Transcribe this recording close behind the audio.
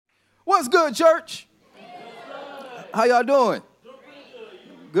What's good, church? How y'all doing?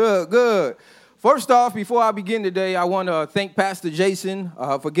 Good. First off, before I begin today, I want to thank Pastor Jason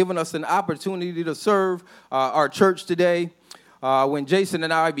for giving us an opportunity to serve our church today. When Jason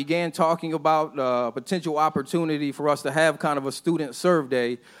and I began talking about the potential opportunity for us to have kind of a student serve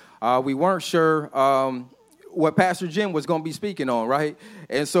day, we weren't sure what Pastor Jim was going to be speaking on, right?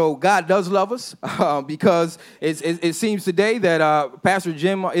 And so God does love us because it seems today that Pastor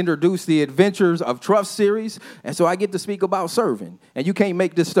Jim introduced the Adventures of Trust series, and so I get to speak about serving. And you can't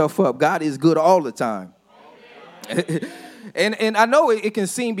make this stuff up. God is good all the time. And I know it can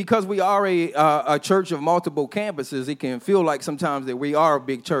seem, because we are a church of multiple campuses, it can feel like sometimes that we are a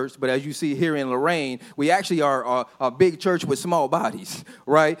big church. But as you see here in Lorain, we actually are a big church with small bodies,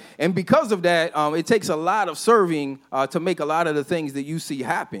 right? And because of that, it takes a lot of serving to make a lot of the things that you see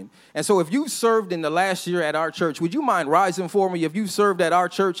happen. And so if you served in the last year at our church, would you mind rising for me? If you served at our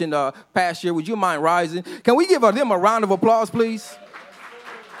church in the past year, would you mind rising? Can we give them a round of applause, please?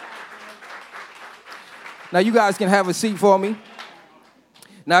 Now, you guys can have a seat for me.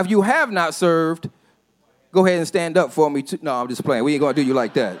 Now, if you have not served, go ahead and stand up for me. No, I'm just playing. We ain't going to do you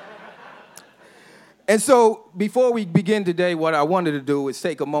like that. And so, before we begin today, what I wanted to do is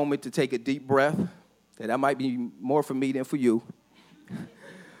take a moment to take a deep breath. That might be more for me than for you.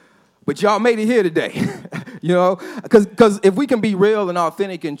 But y'all made it here today, you know, because if we can be real and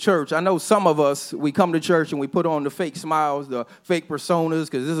authentic in church, I know some of us, we come to church and we put on the fake smiles, the fake personas,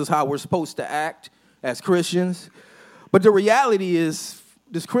 because this is how we're supposed to act as Christians. But the reality is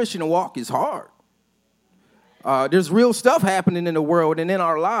this Christian walk is hard. There's real stuff happening in the world and in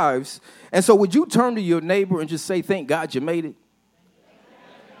our lives. And so would you turn to your neighbor and just say, thank God you made it?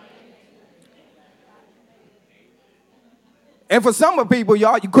 And for some of people,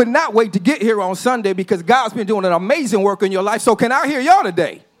 y'all, you could not wait to get here on Sunday because God's been doing an amazing work in your life. So can I hear y'all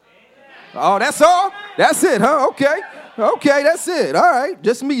today? Oh, that's all? That's it, huh? Okay, that's it. All right,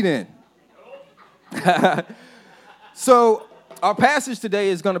 just me then. So our passage today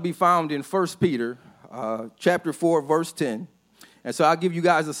is going to be found in 1 Peter chapter 4, verse 10. And so I'll give you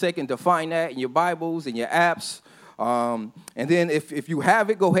guys a second to find that in your Bibles and your apps. And then if you have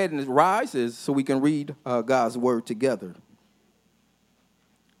it, go ahead and rise so we can read God's word together.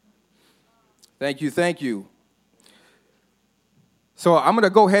 Thank you. So I'm going to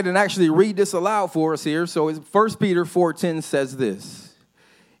go ahead and actually read this aloud for us here. So 1 Peter 4:10 says this: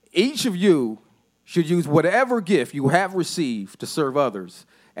 each of you should use whatever gift you have received to serve others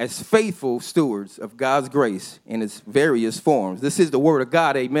as faithful stewards of God's grace in its various forms. This is the word of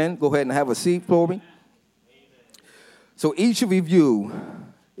God, amen. Go ahead and have a seat for me. Amen. So each of you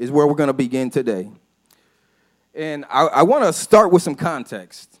is where we're going to begin today. And I want to start with some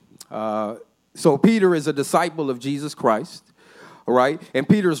context. So Peter is a disciple of Jesus Christ. All right, and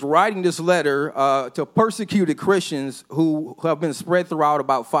Peter's writing this letter to persecuted Christians who have been spread throughout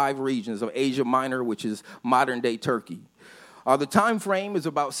about 5 regions of Asia Minor, which is modern-day Turkey. The time frame is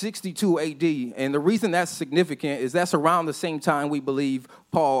about 62 A.D., and the reason that's significant is that's around the same time we believe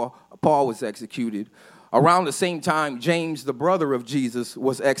Paul was executed. Around the same time, James, the brother of Jesus,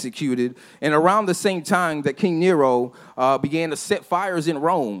 was executed. And around the same time that King Nero began to set fires in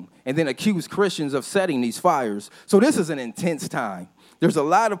Rome and then accused Christians of setting these fires. So this is an intense time. There's a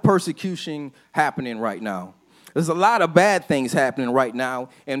lot of persecution happening right now. There's a lot of bad things happening right now.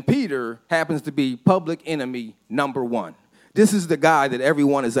 And Peter happens to be public enemy number 1. This is the guy that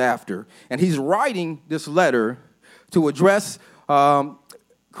everyone is after. And he's writing this letter to address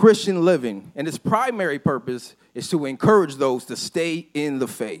Christian living, and its primary purpose is to encourage those to stay in the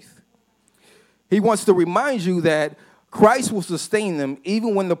faith. He wants to remind you that Christ will sustain them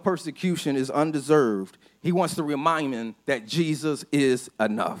even when the persecution is undeserved. He wants to remind them that Jesus is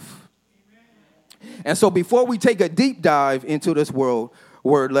enough. And so before we take a deep dive into this word,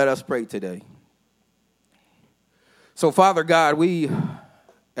 let us pray today. So Father God,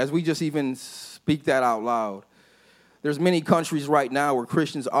 as we just even speak that out loud, there's many countries right now where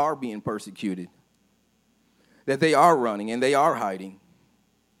Christians are being persecuted, that they are running and they are hiding.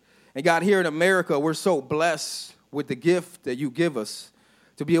 And God, here in America, we're so blessed with the gift that you give us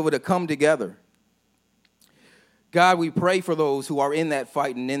to be able to come together. God, we pray for those who are in that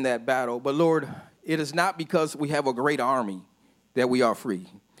fight and in that battle. But Lord, it is not because we have a great army that we are free.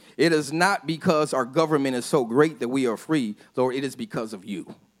 It is not because our government is so great that we are free. Lord, it is because of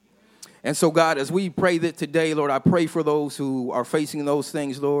you. And so, God, as we pray that today, Lord, I pray for those who are facing those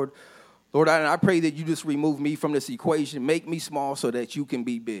things, Lord. Lord, I pray that you just remove me from this equation. Make me small so that you can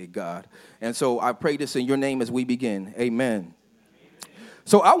be big, God. And so I pray this in your name as we begin. Amen.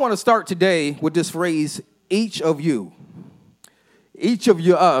 So I want to start today with this phrase, each of you. Each of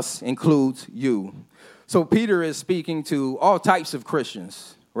you, us, includes you. So Peter is speaking to all types of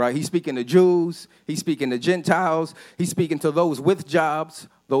Christians, right? He's speaking to Jews. He's speaking to Gentiles. He's speaking to those with jobs,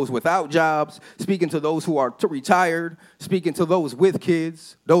 those without jobs, speaking to those who are retired, speaking to those with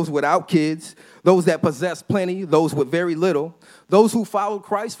kids, those without kids, those that possess plenty, those with very little, those who followed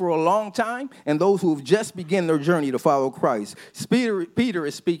Christ for a long time, and those who have just begun their journey to follow Christ. Peter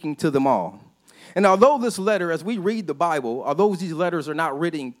is speaking to them all. And although this letter, as we read the Bible, although these letters are not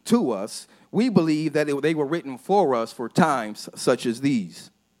written to us, we believe that they were written for us for times such as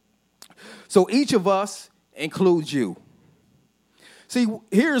these. So each of us includes you. See,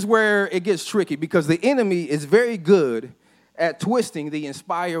 here's where it gets tricky, because the enemy is very good at twisting the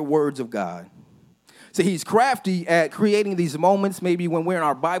inspired words of God. So he's crafty at creating these moments, maybe when we're in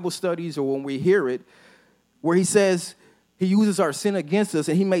our Bible studies or when we hear it, where he says he uses our sin against us,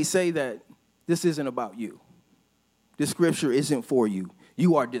 and he may say that this isn't about you. This scripture isn't for you.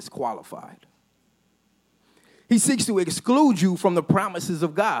 You are disqualified. He seeks to exclude you from the promises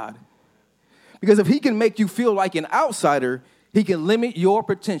of God, because if he can make you feel like an outsider, he can limit your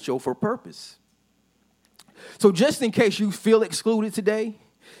potential for purpose. So just in case you feel excluded today,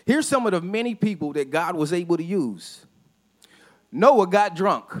 here's some of the many people that God was able to use. Noah got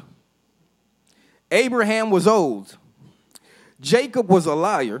drunk. Abraham was old. Jacob was a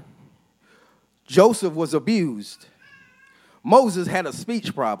liar. Joseph was abused. Moses had a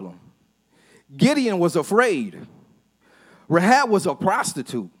speech problem. Gideon was afraid. Rahab was a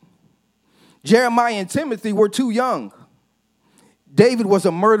prostitute. Jeremiah and Timothy were too young. David was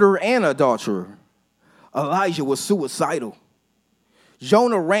a murderer and adulterer. Elijah was suicidal.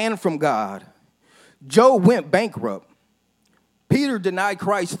 Jonah ran from God. Job went bankrupt. Peter denied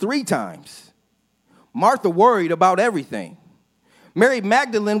Christ 3 times. Martha worried about everything. Mary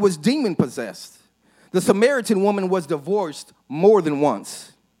Magdalene was demon-possessed. The Samaritan woman was divorced more than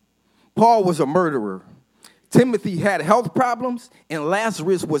once. Paul was a murderer. Timothy had health problems, and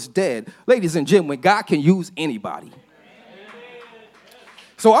Lazarus was dead. Ladies and gentlemen, God can use anybody.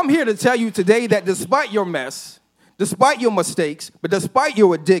 So I'm here to tell you today that despite your mess, despite your mistakes, but despite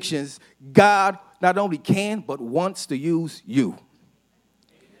your addictions, God not only can, but wants to use you.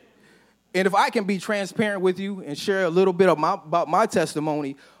 And if I can be transparent with you and share a little bit about my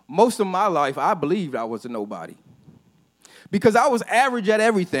testimony, most of my life, I believed I was a nobody. Because I was average at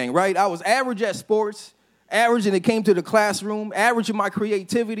everything, right? I was average at sports, average when it came to the classroom, average in my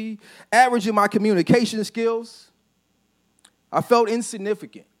creativity, average in my communication skills. I felt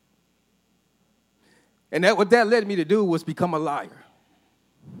insignificant. And what that led me to do was become a liar.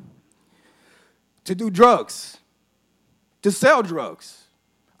 To do drugs. To sell drugs.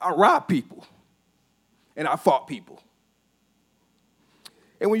 I robbed people. And I fought people.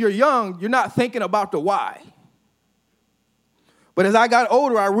 And when you're young, you're not thinking about the why. But as I got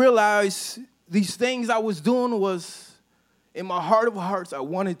older, I realized these things I was doing was, in my heart of hearts, I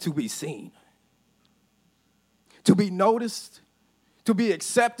wanted to be seen. To be noticed, to be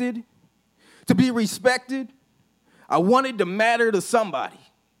accepted, to be respected. I wanted to matter to somebody.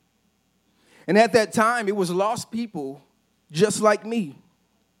 And at that time, it was lost people just like me.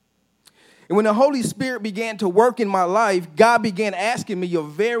 And when the Holy Spirit began to work in my life, God began asking me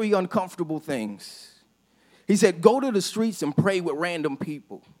of very uncomfortable things. He said, go to the streets and pray with random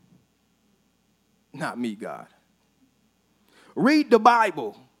people. Not me, God. Read the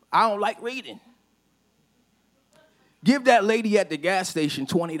Bible. I don't like reading. Give that lady at the gas station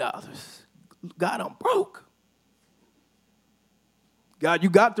 $20. God, I'm broke. God, you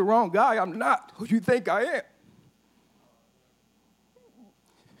got the wrong guy. I'm not who you think I am.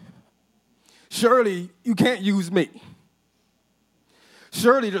 Surely you can't use me.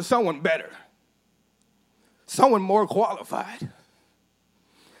 Surely there's someone better. Someone more qualified.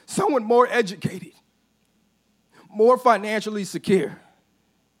 Someone more educated. More financially secure.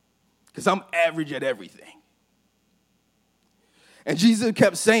 Because I'm average at everything. And Jesus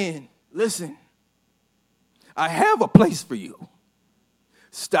kept saying, listen, I have a place for you.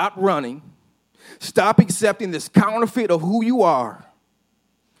 Stop running. Stop accepting this counterfeit of who you are.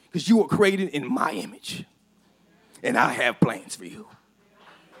 Because you were created in my image. And I have plans for you.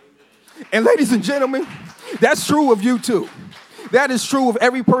 And ladies and gentlemen, that's true of you too. That is true of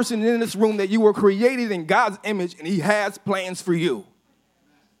every person in this room, that you were created in God's image and he has plans for you.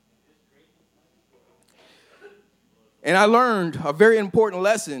 And I learned a very important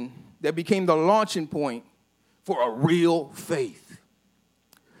lesson that became the launching point for a real faith.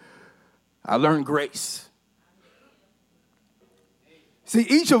 I learned grace. See,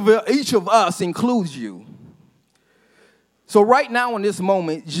 each of us includes you. So right now in this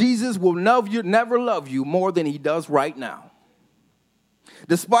moment, Jesus will never love you more than he does right now.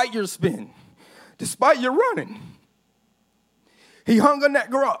 despite your spin, despite your running. He hung on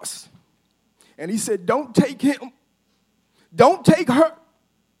that cross. And he said, don't take him. Don't take her.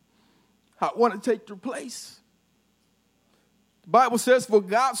 I want to take your place. The Bible says, for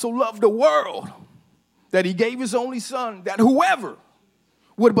God so loved the world that he gave his only son, that whoever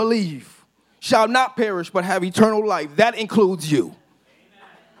would believe shall not perish but have eternal life. That includes you.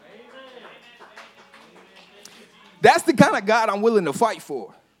 That's the kind of God I'm willing to fight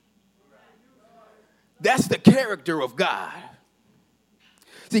for. That's the character of God.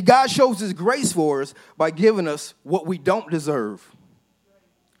 See, God shows his grace for us by giving us what we don't deserve.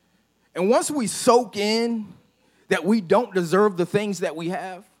 And once we soak in that we don't deserve the things that we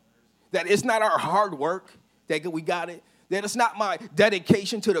have, that it's not our hard work that we got it, that it's not my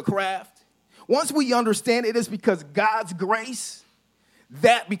dedication to the craft, once we understand it is because God's grace,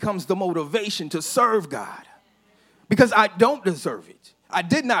 that becomes the motivation to serve God. Because I don't deserve it. I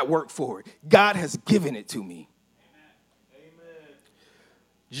did not work for it. God has given it to me. Amen.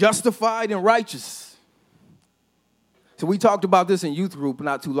 Justified and righteous. So we talked about this in youth group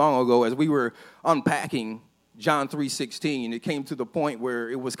not too long ago as we were unpacking John 3:16. It came to the point where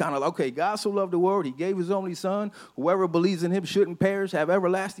it was kind of like, okay, God so loved the world, he gave his only son. Whoever believes in him shouldn't perish, have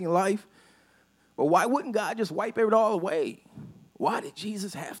everlasting life. But why wouldn't God just wipe it all away? Why did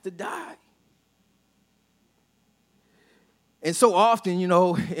Jesus have to die? And so often, you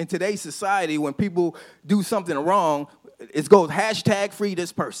know, in today's society, when people do something wrong, it goes hashtag free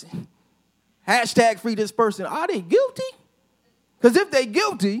this person. Hashtag free this person. Are they guilty? Because if they're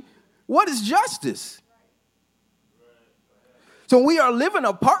guilty, what is justice? So we are living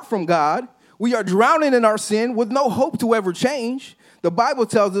apart from God. We are drowning in our sin with no hope to ever change. The Bible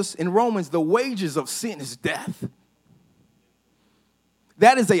tells us in Romans, the wages of sin is death.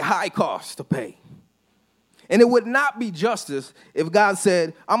 That is a high cost to pay. And it would not be justice if God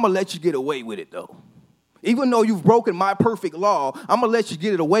said, I'm going to let you get away with it, though. Even though you've broken my perfect law, I'm going to let you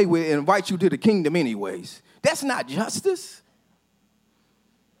get it away with it and invite you to the kingdom anyways. That's not justice.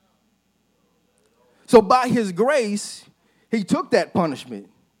 So by his grace, he took that punishment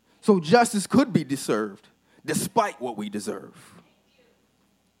so justice could be deserved despite what we deserve.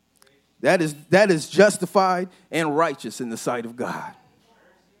 That is justified and righteous in the sight of God.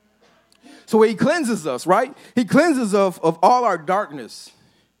 So he cleanses us, right? He cleanses us of all our darkness,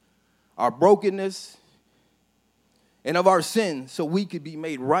 our brokenness, and of our sin so we could be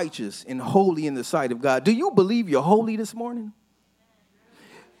made righteous and holy in the sight of God. Do you believe you're holy this morning?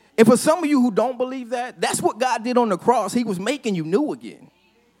 And for some of you who don't believe that, that's what God did on the cross. He was making you new again.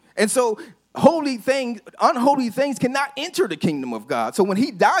 And so unholy things cannot enter the kingdom of God. So when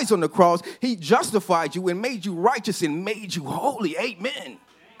he dies on the cross, he justified you and made you righteous and made you holy. Amen.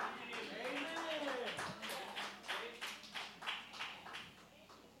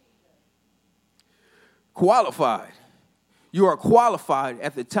 Qualified. You are qualified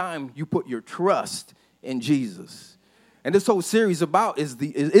at the time you put your trust in Jesus. And this whole series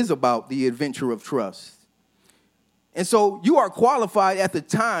is about the adventure of trust. And so you are qualified at the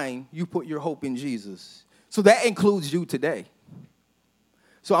time you put your hope in Jesus. So that includes you today.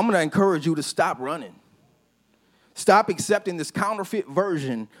 So I'm going to encourage you to stop running. Stop accepting this counterfeit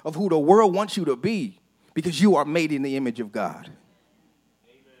version of who the world wants you to be because you are made in the image of God.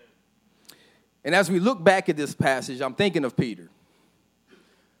 And as we look back at this passage, I'm thinking of Peter.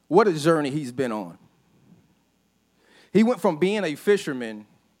 What a journey he's been on. He went from being a fisherman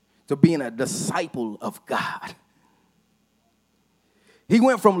to being a disciple of God. He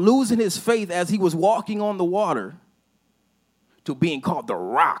went from losing his faith as he was walking on the water to being called the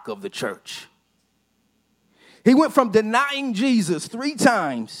rock of the church. He went from denying Jesus 3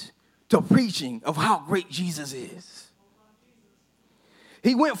 times to preaching of how great Jesus is.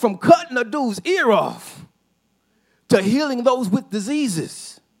 He went from cutting a dude's ear off to healing those with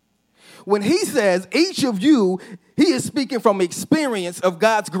diseases. When he says each of you, he is speaking from experience of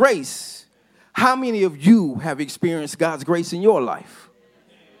God's grace. How many of you have experienced God's grace in your life?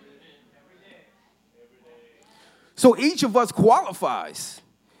 So each of us qualifies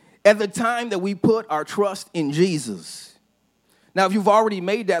at the time that we put our trust in Jesus. Now, if you've already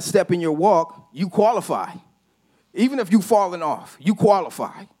made that step in your walk, you qualify. Even if you've fallen off, you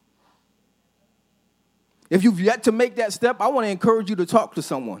qualify. If you've yet to make that step, I want to encourage you to talk to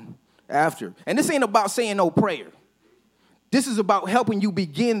someone after. And this ain't about saying no prayer. This is about helping you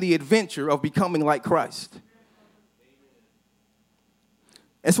begin the adventure of becoming like Christ.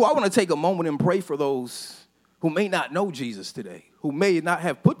 And so I want to take a moment and pray for those who may not know Jesus today, who may not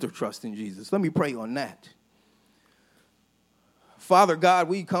have put their trust in Jesus. Let me pray on that. Father God,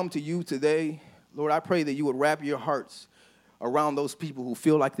 we come to you today. Lord, I pray that you would wrap your hearts around those people who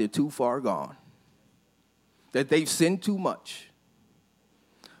feel like they're too far gone, that they've sinned too much.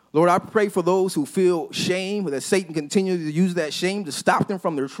 Lord, I pray for those who feel shame, that Satan continues to use that shame to stop them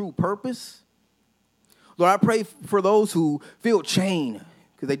from their true purpose. Lord, I pray for those who feel chained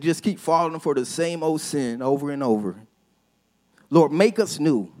because they just keep falling for the same old sin over and over. Lord, make us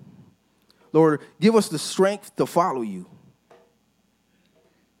new. Lord, give us the strength to follow you.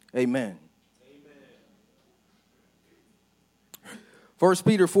 Amen. 1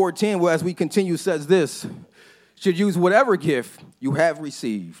 Peter 4:10, well, as we continue, says this: should use whatever gift you have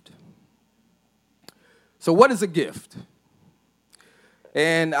received. So what is a gift?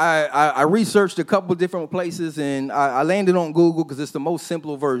 And I researched a couple different places, and I landed on Google because it's the most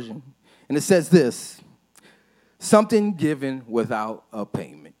simple version. And it says this: something given without a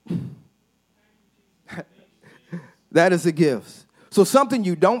payment. That is a gift. So something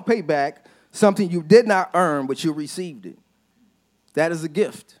you don't pay back, something you did not earn, but you received it. That is a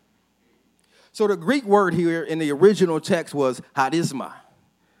gift. So the Greek word here in the original text was charisma,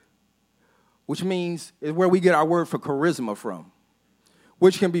 which means is where we get our word for charisma from,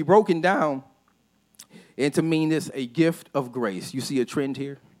 which can be broken down into mean this, a gift of grace. You see a trend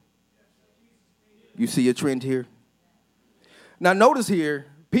here? You see a trend here? Now notice here,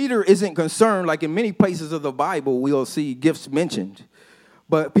 Peter isn't concerned, like in many places of the Bible, we'll see gifts mentioned.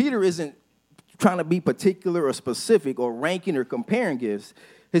 But Peter isn't trying to be particular or specific or ranking or comparing gifts.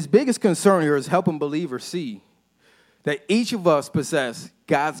 His biggest concern here is helping believers see that each of us possess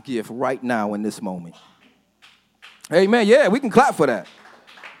God's gift right now in this moment. Amen. Yeah, we can clap for that.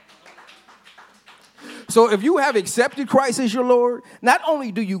 So if you have accepted Christ as your Lord, not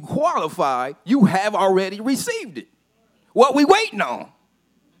only do you qualify, you have already received it. What we waiting on?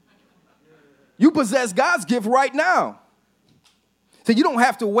 You possess God's gift right now. So you don't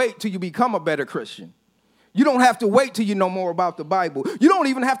have to wait till you become a better Christian. You don't have to wait till you know more about the Bible. You don't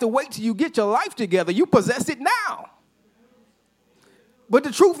even have to wait till you get your life together. You possess it now. But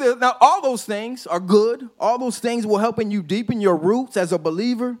the truth is, now all those things are good. All those things will help you deepen your roots as a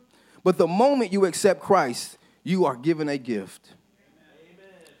believer. But the moment you accept Christ, you are given a gift.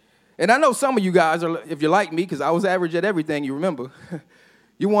 Amen. And I know some of you guys, are, if you're like me, because I was average at everything, you remember.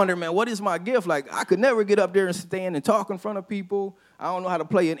 You wonder, man, what is my gift? Like, I could never get up there and stand and talk in front of people. I don't know how to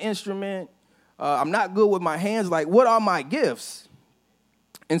play an instrument. I'm not good with my hands. Like, what are my gifts?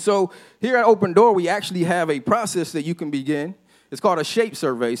 And so here at Open Door, we actually have a process that you can begin. It's called a shape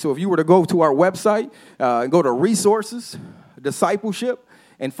survey. So if you were to go to our website and go to resources, discipleship,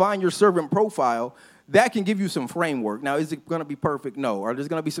 and find your servant profile, that can give you some framework. Now, is it going to be perfect? No. Or there's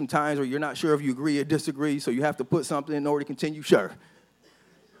going to be some times where you're not sure if you agree or disagree, so you have to put something in order to continue? Sure.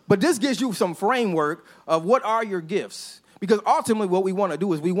 But this gives you some framework of what are your gifts. Because ultimately what we want to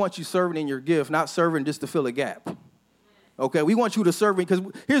do is we want you serving in your gift, not serving just to fill a gap. Okay, we want you to serve, because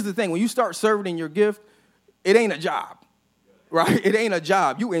here's the thing. When you start serving in your gift, it ain't a job, right? It ain't a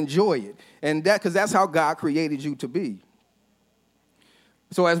job. You enjoy it. And because that's how God created you to be.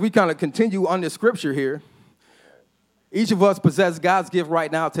 So as we kind of continue on this scripture here, each of us possess God's gift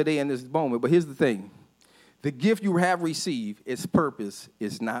right now, today, in this moment. But here's the thing. The gift you have received, its purpose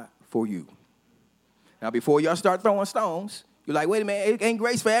is not for you. Now, before y'all start throwing stones, you're like, wait a minute, ain't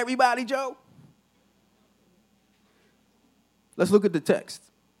grace for everybody, Joe? Let's look at the text.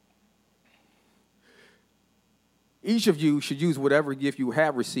 Each of you should use whatever gift you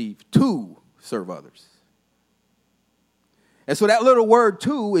have received to serve others. And so that little word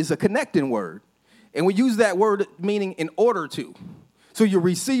to is a connecting word. And we use that word meaning in order to. So you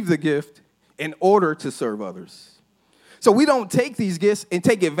receive the gift in order to serve others. So we don't take these gifts and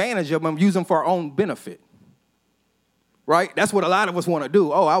take advantage of them, use them for our own benefit. Right? That's what a lot of us want to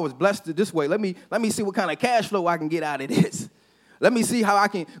do. Oh, I was blessed this way. Let me see what kind of cash flow I can get out of this. Let me see how I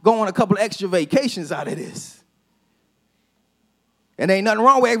can go on a couple extra vacations out of this. And ain't nothing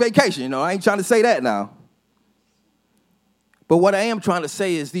wrong with vacation, you know. I ain't trying to say that now. But what I am trying to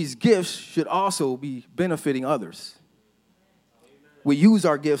say is these gifts should also be benefiting others. We use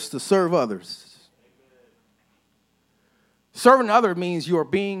our gifts to serve others. Serving others means you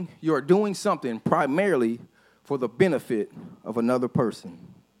are doing something primarily for the benefit of another person.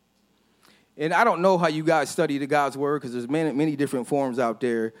 And I don't know how you guys study the God's word, because there's many different forms out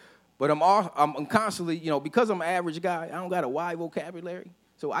there. But I'm constantly, because I'm an average guy, I don't got a wide vocabulary.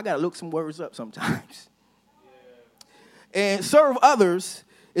 So I got to look some words up sometimes. Yeah. And serve others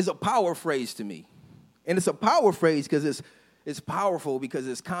is a power phrase to me. And it's a power phrase because it's powerful, because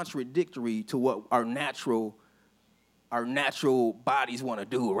it's contradictory to what our natural bodies want to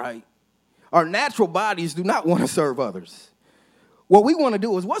do, right? Our natural bodies do not want to serve others. What we want to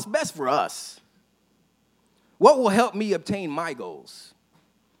do is what's best for us. What will help me obtain my goals?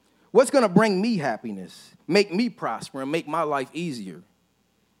 What's going to bring me happiness, make me prosper, and make my life easier?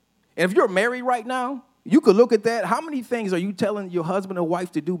 And if you're married right now, you could look at that. How many things are you telling your husband or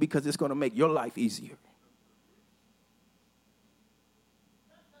wife to do because it's going to make your life easier?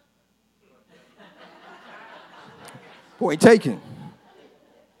 Point taken.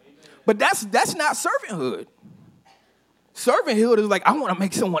 But that's not servanthood. Servanthood is like, I want to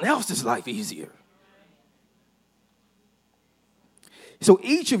make someone else's life easier. So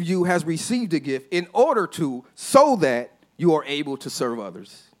each of you has received a gift so that you are able to serve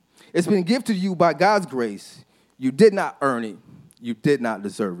others. It's been gifted to you by God's grace. You did not earn it. You did not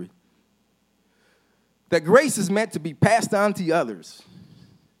deserve it. That grace is meant to be passed on to others.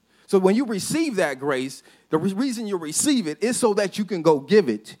 So when you receive that grace, the reason you receive it is so that you can go give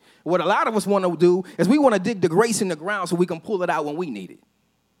it. What a lot of us want to do is we want to dig the grace in the ground so we can pull it out when we need it.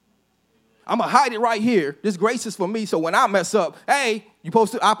 I'm going to hide it right here. This grace is for me, so when I mess up, hey, you're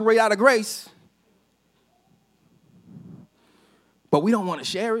supposed to operate out of grace. But we don't want to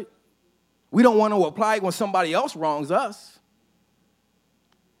share it. We don't want to apply it when somebody else wrongs us.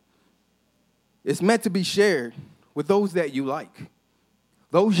 It's meant to be shared with those that you like,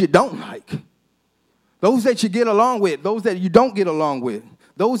 those you don't like, those that you get along with, those that you don't get along with,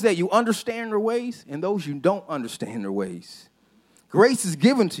 those that you understand their ways, and those you don't understand their ways. Grace is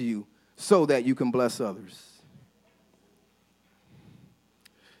given to you so that you can bless others.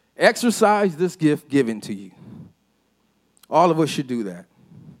 Exercise this gift given to you. All of us should do that.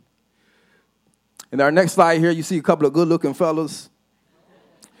 In our next slide here, you see a couple of good-looking fellas.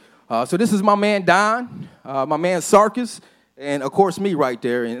 So this is my man Don, my man Sarkis, and, of course, me right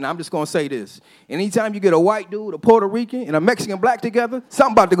there. And I'm just going to say this. Anytime you get a white dude, a Puerto Rican, and a Mexican black together,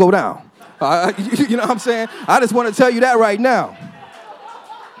 something about to go down. You know what I'm saying? I just want to tell you that right now.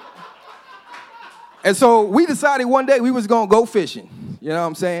 And so we decided one day we was going to go fishing. You know what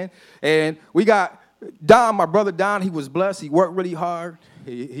I'm saying? And we got Don, my brother Don. He was blessed. He worked really hard.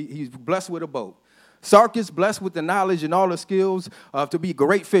 He's blessed with a boat. Sarkis, blessed with the knowledge and all the skills to be a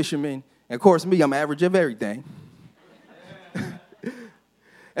great fisherman. And, of course, me, I'm average of everything.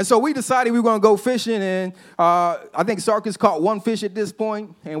 And so we decided we were going to go fishing, and I think Sarkis caught one fish at this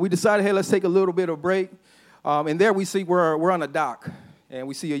point, and we decided, hey, let's take a little bit of break. And there we see we're on a dock, and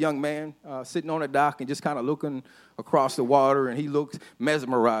we see a young man sitting on a dock and just kind of looking across the water, and he looks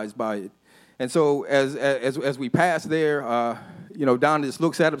mesmerized by it. And so as we pass there, Don just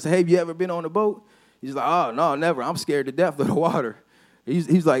looks at him and says, hey, have you ever been on a boat? He's like, oh, no, never. I'm scared to death of the water.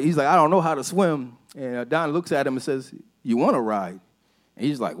 He's like, I don't know how to swim. And Don looks at him and says, you want to ride? And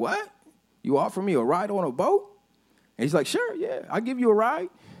he's like, what? You offer me a ride on a boat? And he's like, sure, yeah, I'll give you a ride.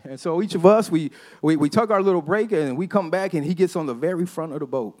 And so each of us, we took our little break, and we come back, and he gets on the very front of the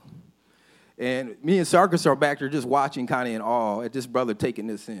boat. And me and Sarkis are back there just watching, kind of in awe at this brother taking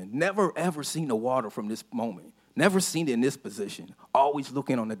this in. Never, ever seen the water from this moment. Never seen it in this position. Always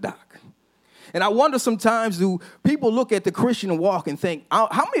looking on the dock. And I wonder sometimes, do people look at the Christian walk and think, how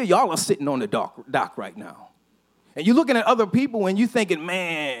many of y'all are sitting on the dock right now? And you're looking at other people and you're thinking,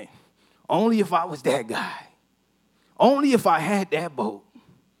 man, only if I was that guy. Only if I had that boat.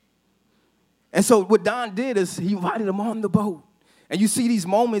 And so what Don did is he invited him on the boat. And you see these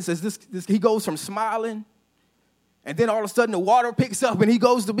moments as this he goes from smiling, and then all of a sudden the water picks up and he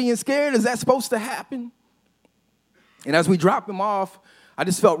goes to being scared. Is that supposed to happen? And as we drop him off, I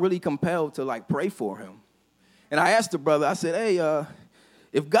just felt really compelled to pray for him. And I asked the brother, I said, hey,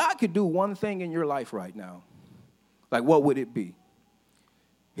 if God could do one thing in your life right now, what would it be?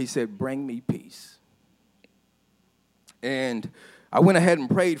 He said, bring me peace. And I went ahead and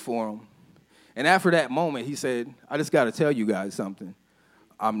prayed for him. And after that moment, he said, I just got to tell you guys something.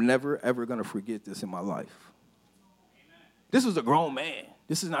 I'm never, ever going to forget this in my life. Amen. This is a grown man.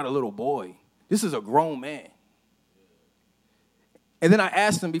 This is not a little boy. This is a grown man. And then I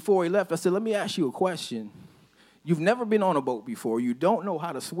asked him before he left, I said, let me ask you a question. You've never been on a boat before. You don't know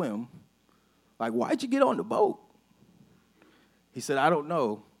how to swim. Why'd you get on the boat? He said, I don't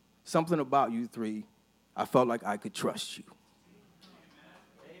know. Something about you three, I felt like I could trust you.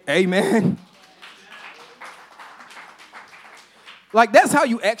 Amen. That's how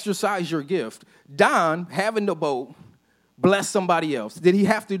you exercise your gift. Don, having the boat, blessed somebody else. Did he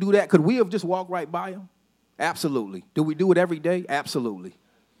have to do that? Could we have just walked right by him? Absolutely. Do we do it every day? Absolutely.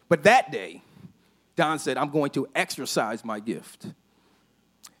 But that day, Don said, I'm going to exercise my gift.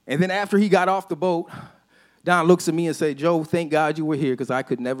 And then after he got off the boat, Don looks at me and said, Joe, thank God you were here because I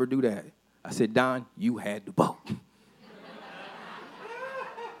could never do that. I said, Don, you had the boat.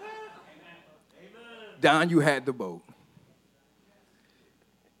 Don, you had the boat.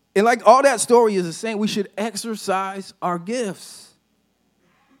 And like all that story is saying, we should exercise our gifts.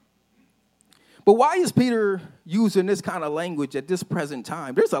 But why is Peter using this kind of language at this present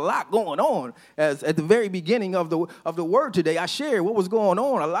time? There's a lot going on. As at the very beginning of the word today, I shared what was going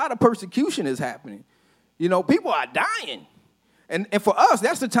on. A lot of persecution is happening. You know, people are dying. And for us,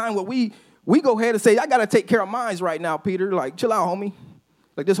 that's the time where we go ahead and say, I got to take care of mine right now, Peter. Like, chill out, homie.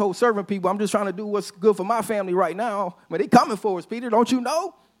 Like this whole serving people, I'm just trying to do what's good for my family right now. But they coming for us, Peter, don't you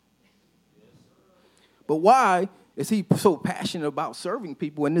know? But why is he so passionate about serving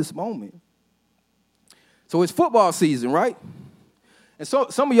people in this moment? So it's football season, right? And so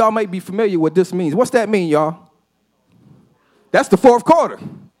some of y'all may be familiar with what this means. What's that mean, y'all? That's the fourth quarter.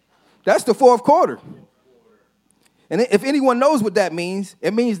 That's the fourth quarter. And if anyone knows what that means,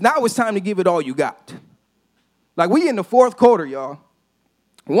 it means now it's time to give it all you got. Like we in the fourth quarter, y'all.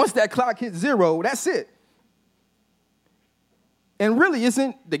 Once that clock hits 0, that's it. And really,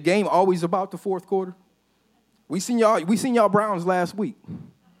 isn't the game always about the fourth quarter? We seen y'all Browns last week.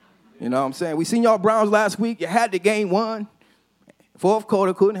 You know what I'm saying? We seen y'all Browns last week. You had the game won. Fourth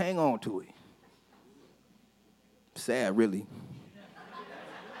quarter couldn't hang on to it. Sad, really.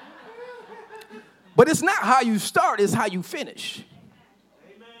 But it's not how you start, it's how you finish.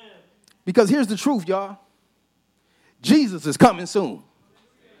 Amen. Because here's the truth, y'all. Jesus is coming soon.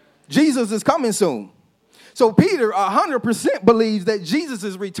 Jesus is coming soon. So Peter 100% believes that Jesus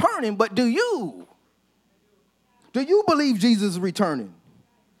is returning, but do you? Do you believe Jesus is returning?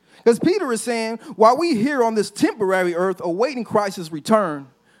 Because Peter is saying, while we here on this temporary earth awaiting Christ's return,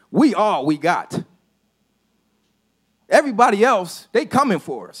 we got. Everybody else, they coming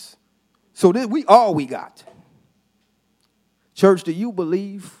for us. So we got. Church, do you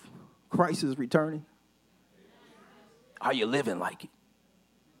believe Christ is returning? Are you living like it?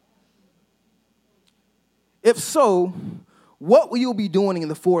 If so, what will you be doing in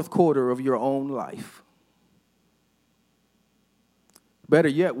the fourth quarter of your own life? Better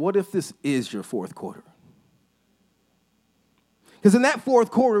yet, what if this is your fourth quarter? Because in that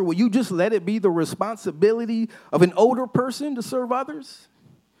fourth quarter, will you just let it be the responsibility of an older person to serve others?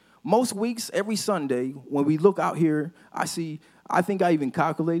 Most weeks, every Sunday, when we look out here, I think I even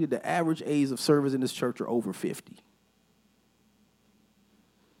calculated the average age of service in this church are over 50.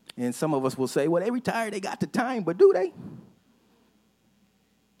 And some of us will say, well, they retired, they got the time, but do they?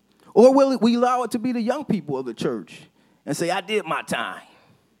 Or will we allow it to be the young people of the church and say, I did my time.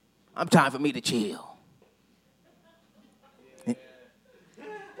 I'm time for me to chill.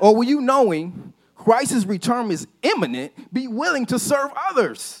 Or will you, knowing Christ's return is imminent, be willing to serve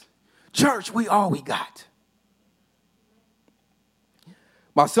others? Church, we got.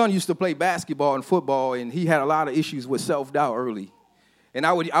 My son used to play basketball and football, and he had a lot of issues with self-doubt early. And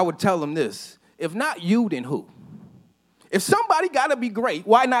I would tell him this: if not you, then who? If somebody got to be great,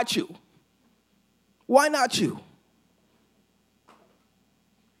 why not you? Why not you?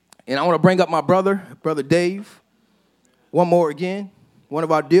 And I want to bring up my brother Dave, one more again, one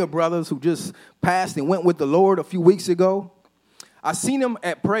of our dear brothers who just passed and went with the Lord a few weeks ago. I seen him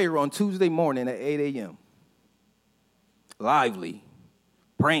at prayer on Tuesday morning at 8 a.m. Lively,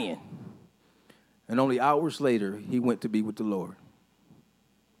 praying. And only hours later, he went to be with the Lord.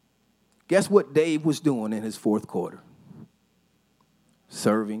 Guess what Dave was doing in his fourth quarter?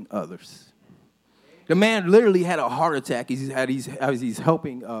 Serving others. The man literally had a heart attack as he's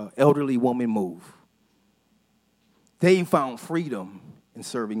helping an elderly woman move. Dave found freedom in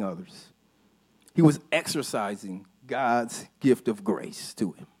serving others. He was exercising God's gift of grace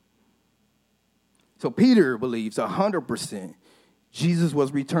to him. So Peter believes 100% Jesus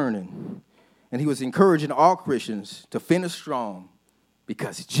was returning, and he was encouraging all Christians to finish strong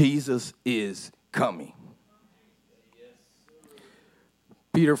because Jesus is coming.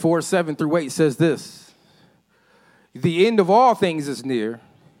 Peter 4:7-8 says this: the end of all things is near.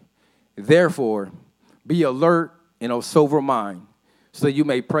 Therefore, be alert and of sober mind, so that you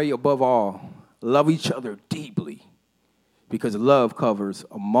may pray above all. Love each other deeply, because love covers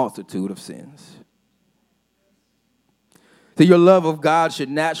a multitude of sins. So your love of God should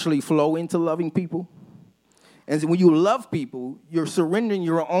naturally flow into loving people. And when you love people, you're surrendering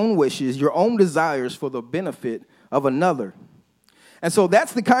your own wishes, your own desires for the benefit of another. And so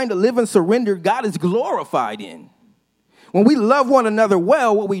that's the kind of living surrender God is glorified in. When we love one another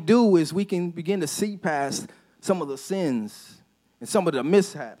well, what we do is we can begin to see past some of the sins and some of the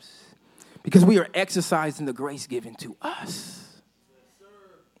mishaps because we are exercising the grace given to us.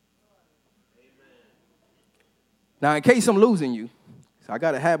 Now, in case I'm losing you, I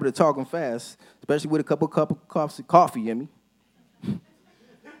got a habit of talking fast, especially with a cup of coffee in me.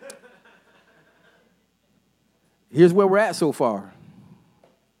 Here's where we're at so far.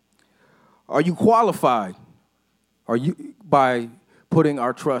 Are you qualified? Are you by putting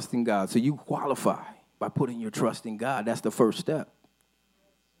our trust in God? So you qualify by putting your trust in God. That's the first step.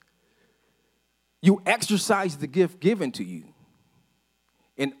 You exercise the gift given to you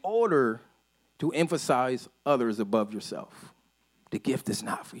in order to emphasize others above yourself. The gift is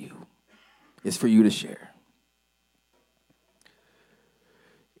not for you. It's for you to share.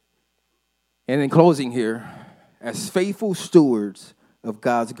 And in closing here, as faithful stewards of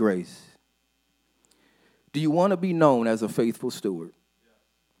God's grace, do you want to be known as a faithful steward?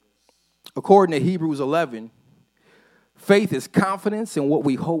 According to Hebrews 11, faith is confidence in what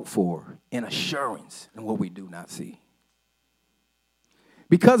we hope for and assurance in what we do not see.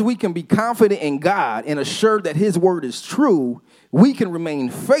 Because we can be confident in God and assured that his word is true, we can remain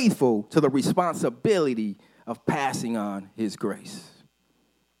faithful to the responsibility of passing on his grace.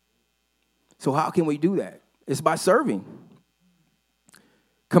 So how can we do that? It's by serving.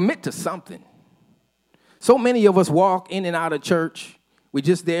 Commit to something. So many of us walk in and out of church. We're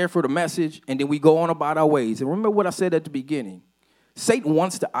just there for the message, and then we go on about our ways. And remember what I said at the beginning. Satan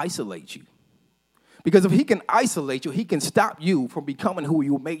wants to isolate you. Because if he can isolate you, he can stop you from becoming who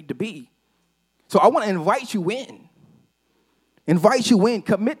you were made to be. So I want to invite you in. Invite you in.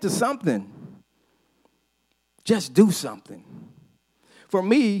 Commit to something. Just do something. For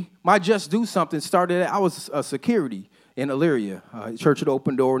me, my just do something started, I was a security in Elyria, church at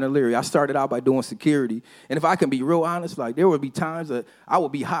Open Door in Elyria. I started out by doing security. And if I can be real honest, like there would be times that I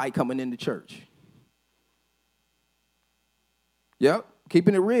would be high coming into church. Yep,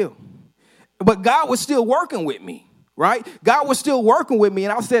 keeping it real. But God was still working with me, right? God was still working with me.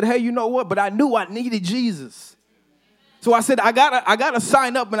 And I said, hey, you know what? But I knew I needed Jesus. So I said, I gotta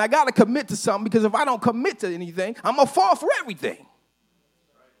sign up and I gotta commit to something, because if I don't commit to anything, I'm gonna fall for everything.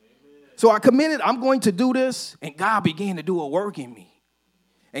 So I committed, I'm going to do this, and God began to do a work in me.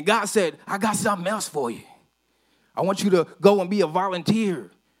 And God said, I got something else for you. I want you to go and be a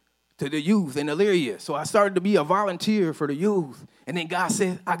volunteer to the youth in Elyria. So I started to be a volunteer for the youth. And then God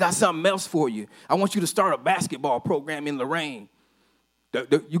said, I got something else for you. I want you to start a basketball program in Lorain.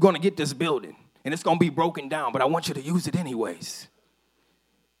 You're going to get this building, and it's going to be broken down, but I want you to use it anyways.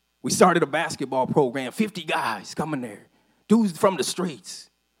 We started a basketball program, 50 guys coming there, dudes from the streets.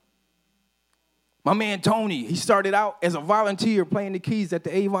 My man Tony, he started out as a volunteer playing the keys at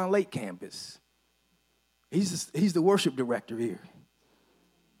the Avon Lake campus. He's the worship director here.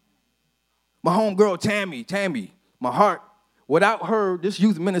 My homegirl Tammy, my heart, without her, this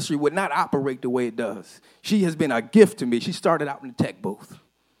youth ministry would not operate the way it does. She has been a gift to me. She started out in the tech booth.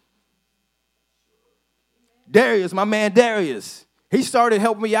 Darius, my man Darius, he started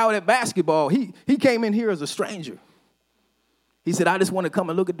helping me out at basketball. He came in here as a stranger. He said, I just want to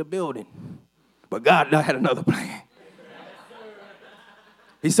come and look at the building. But God had another plan.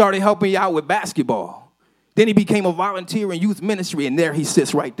 He started helping me out with basketball. Then he became a volunteer in youth ministry, and there he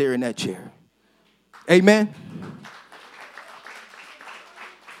sits right there in that chair. Amen.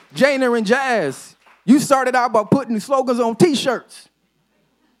 Janer and Jazz, you started out by putting slogans on T-shirts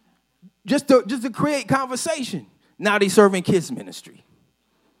just to create conversation. Now they serving kids ministry.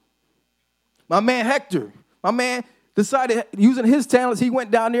 My man Hector, decided using his talents, he went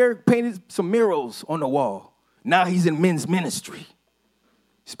down there, painted some murals on the wall. Now he's in men's ministry.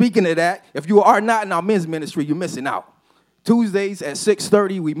 Speaking of that, if you are not in our men's ministry, you're missing out. Tuesdays at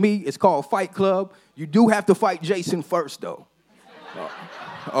 6:30, we meet. It's called Fight Club. You do have to fight Jason first, though.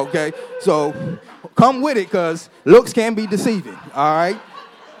 Okay? So come with it, because looks can be deceiving, all right?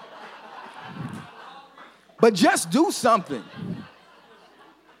 But just do something.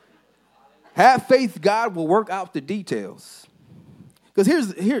 Have faith God will work out the details. Because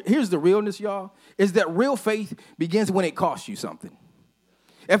here's the realness, y'all, is that real faith begins when it costs you something.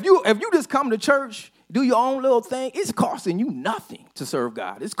 If you just come to church, do your own little thing, it's costing you nothing to serve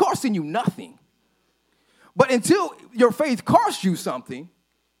God. It's costing you nothing. But until your faith costs you something,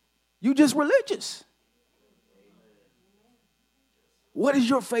 you just religious. What is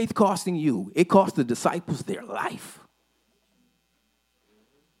your faith costing you? It cost the disciples their life.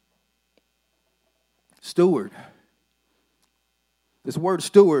 Steward. This word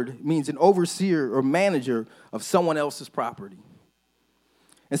steward means an overseer or manager of someone else's property.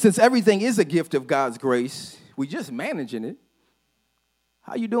 And since everything is a gift of God's grace, we just managing it.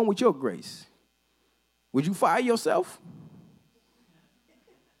 How you doing with your grace? Would you fire yourself?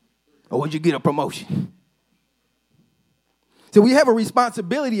 Or would you get a promotion? So we have a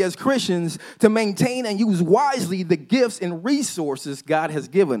responsibility as Christians to maintain and use wisely the gifts and resources God has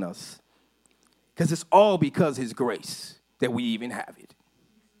given us. Because it's all because of his grace that we even have it.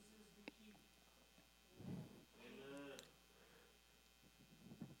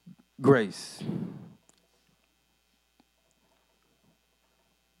 grace.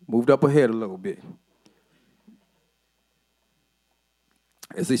 Moved up ahead a little bit.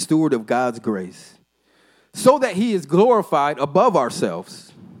 As a steward of God's grace, so that he is glorified above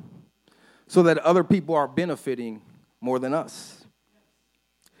ourselves, so that other people are benefiting more than us.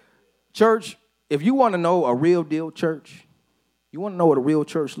 Church, if you want to know a real deal church, you want to know what a real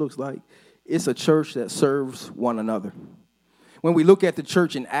church looks like, it's a church that serves one another. When we look at the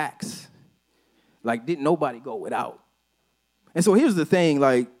church in Acts, like, didn't nobody go without? And so here's the thing,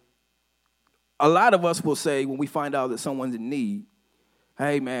 like, a lot of us will say when we find out that someone's in need,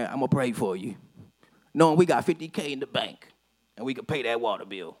 hey, man, I'm going to pray for you. Knowing we got $50K in the bank and we can pay that water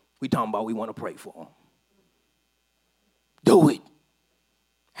bill. We talking about we want to pray for them. Do it.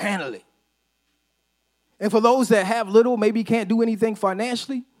 Handle it. And for those that have little, maybe can't do anything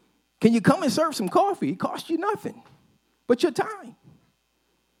financially, can you come and serve some coffee? It costs you nothing but your time.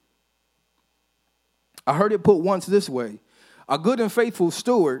 I heard it put once this way. A good and faithful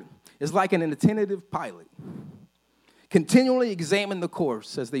steward is like an attentive pilot. Continually examine the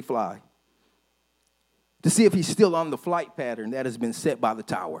course as they fly to see if he's still on the flight pattern that has been set by the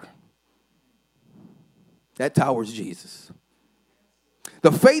tower. That tower is Jesus.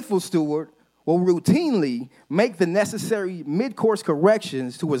 The faithful steward will routinely make the necessary mid-course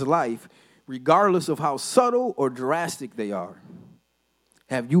corrections to his life, regardless of how subtle or drastic they are.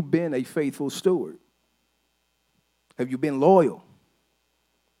 Have you been a faithful steward? Have you been loyal?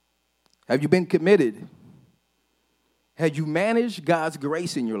 Have you been committed? Have you managed God's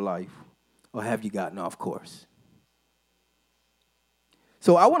grace in your life, or have you gotten off course?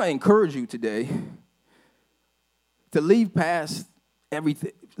 So I want to encourage you today to leave past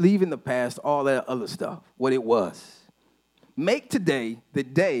everything, leave in the past all that other stuff, what it was. Make today the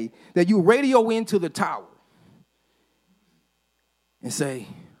day that you radio into the tower and say,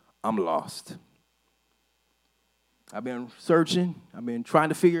 I'm lost. I've been searching. I've been trying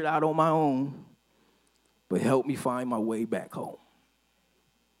to figure it out on my own, but help me find my way back home.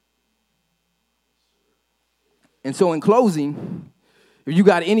 And so in closing, if you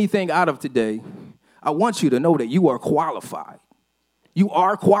got anything out of today, I want you to know that you are qualified. You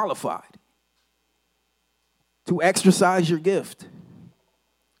are qualified to exercise your gift.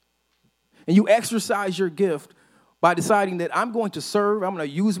 And you exercise your gift by deciding that I'm going to serve, I'm going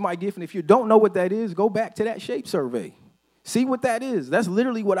to use my gift. And if you don't know what that is, go back to that SHAPE survey. See what that is. That's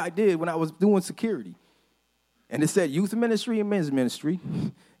literally what I did when I was doing security. And it said youth ministry and men's ministry.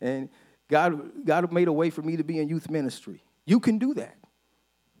 And God made a way for me to be in youth ministry. You can do that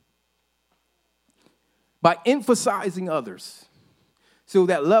by emphasizing others. So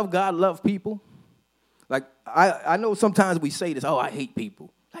that love God, love people. Like, I know sometimes we say this, oh, I hate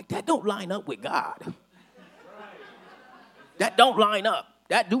people. Like, that don't line up with God. That don't line up.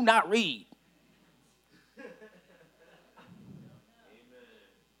 That do not read.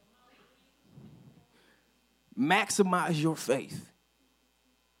 Maximize your faith.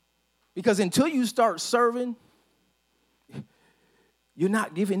 Because until you start serving, you're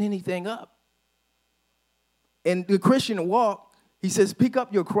not giving anything up. In the Christian walk, he says, pick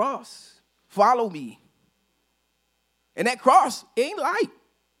up your cross, follow me. And that cross ain't light.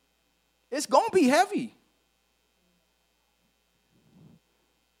 It's going to be heavy.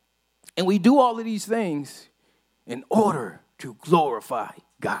 And we do all of these things in order to glorify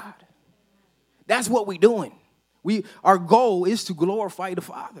God. That's what we're doing. Our goal is to glorify the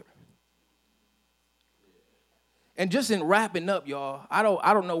Father. And just in wrapping up, y'all, I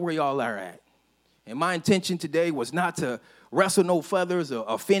don't know where y'all are at. And my intention today was not to wrestle no feathers or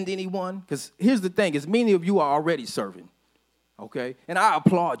offend anyone. Because here's the thing, is many of you are already serving. Okay? And I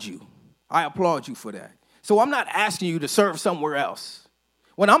applaud you. I applaud you for that. So I'm not asking you to serve somewhere else.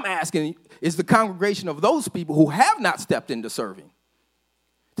 What I'm asking is the congregation of those people who have not stepped into serving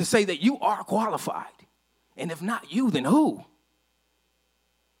to say that you are qualified. And if not you, then who?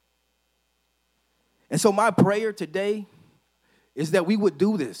 And so my prayer today is that we would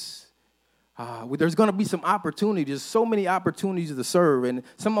do this. There's going to be some opportunities, so many opportunities to serve. And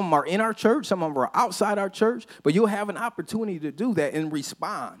some of them are in our church, some of them are outside our church. But you'll have an opportunity to do that and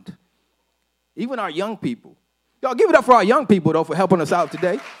respond. Even our young people. Y'all give it up for our young people, though, for helping us out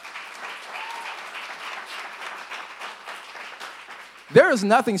today. There is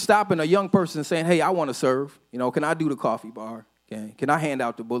nothing stopping a young person saying, hey, I want to serve. You know, can I do the coffee bar? Can I hand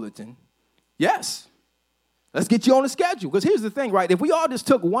out the bulletin? Yes. Let's get you on the schedule. Because here's the thing, right? If we all just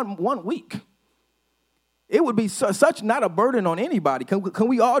took one week, it would be such not a burden on anybody. Can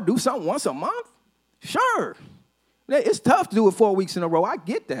we all do something once a month? Sure. It's tough to do it 4 weeks in a row. I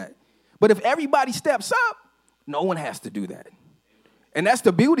get that. But if everybody steps up, no one has to do that. And that's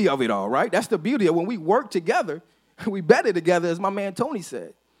the beauty of it all, right? That's the beauty of when we work together, we better together, as my man Tony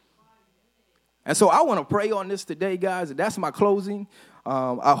said. And so I want to pray on this today, guys, and that's my closing.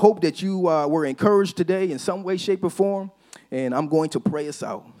 I hope that you were encouraged today in some way, shape, or form, and I'm going to pray us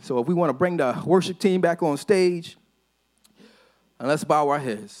out. So if we want to bring the worship team back on stage, and let's bow our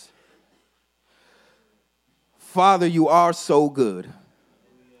heads. Father, you are so good.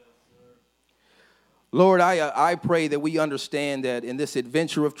 Lord, I pray that we understand that in this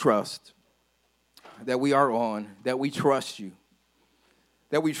adventure of trust that we are on, that we trust you.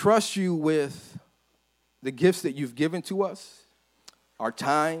 That we trust you with the gifts that you've given to us, our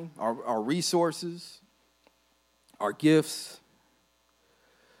time, our resources, our gifts.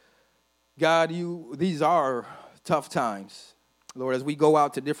 God, these are tough times. Lord, as we go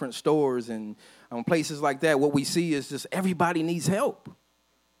out to different stores and places like that, what we see is just everybody needs help,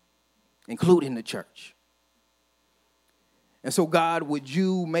 including the church. And so, God, would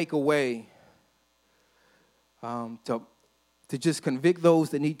you make a way to just convict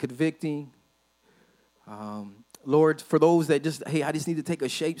those that need convicting. Lord, for those that I just need to take a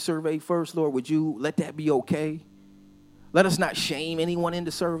shape survey first, Lord, would you let that be okay? Let us not shame anyone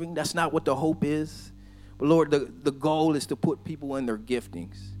into serving. That's not what the hope is. But Lord, the goal is to put people in their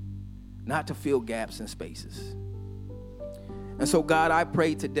giftings, not to fill gaps and spaces. And so, God, I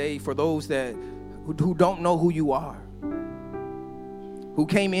pray today for those who don't know who you are, who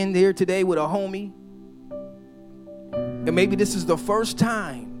came in here today with a homie, and maybe this is the first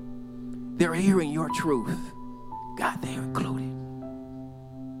time they're hearing your truth. God, they're included.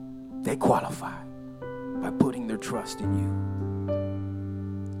 They qualify by putting their trust in you.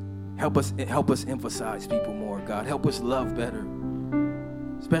 Help us emphasize people more, God. Help us love better,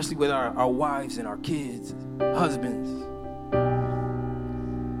 especially with our wives and our kids, husbands.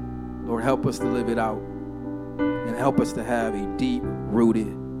 Lord, help us to live it out and help us to have a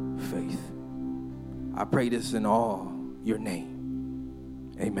deep-rooted faith. I pray this in all your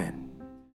name. Amen.